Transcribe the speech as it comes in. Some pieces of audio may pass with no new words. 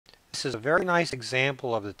This is a very nice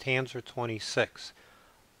example of the Tanzer 26.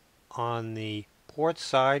 On the port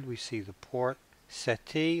side we see the port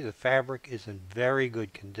settee. The fabric is in very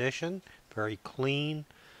good condition, very clean,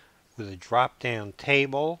 with a drop down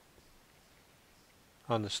table.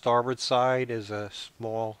 On the starboard side is a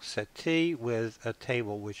small settee with a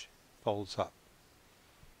table which folds up.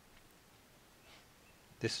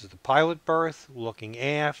 This is the pilot berth looking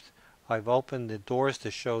aft. I've opened the doors to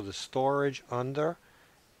show the storage under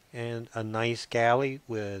and a nice galley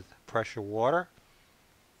with pressure water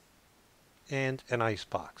and an ice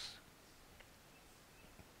box.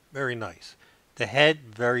 Very nice. The head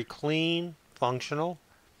very clean, functional.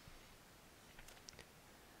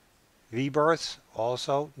 V-berths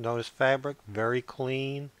also, notice fabric, very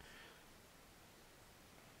clean.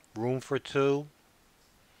 Room for two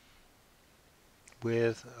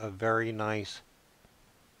with a very nice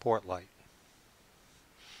port light.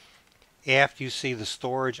 Aft you see the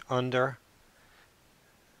storage under.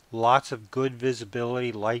 Lots of good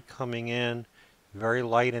visibility, light coming in, very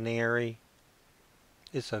light and airy.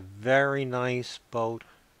 It's a very nice boat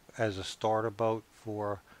as a starter boat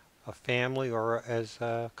for a family or as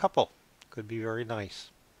a couple. Could be very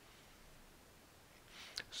nice.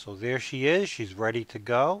 So there she is. She's ready to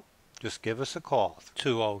go. Just give us a call.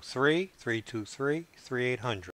 203-323-3800.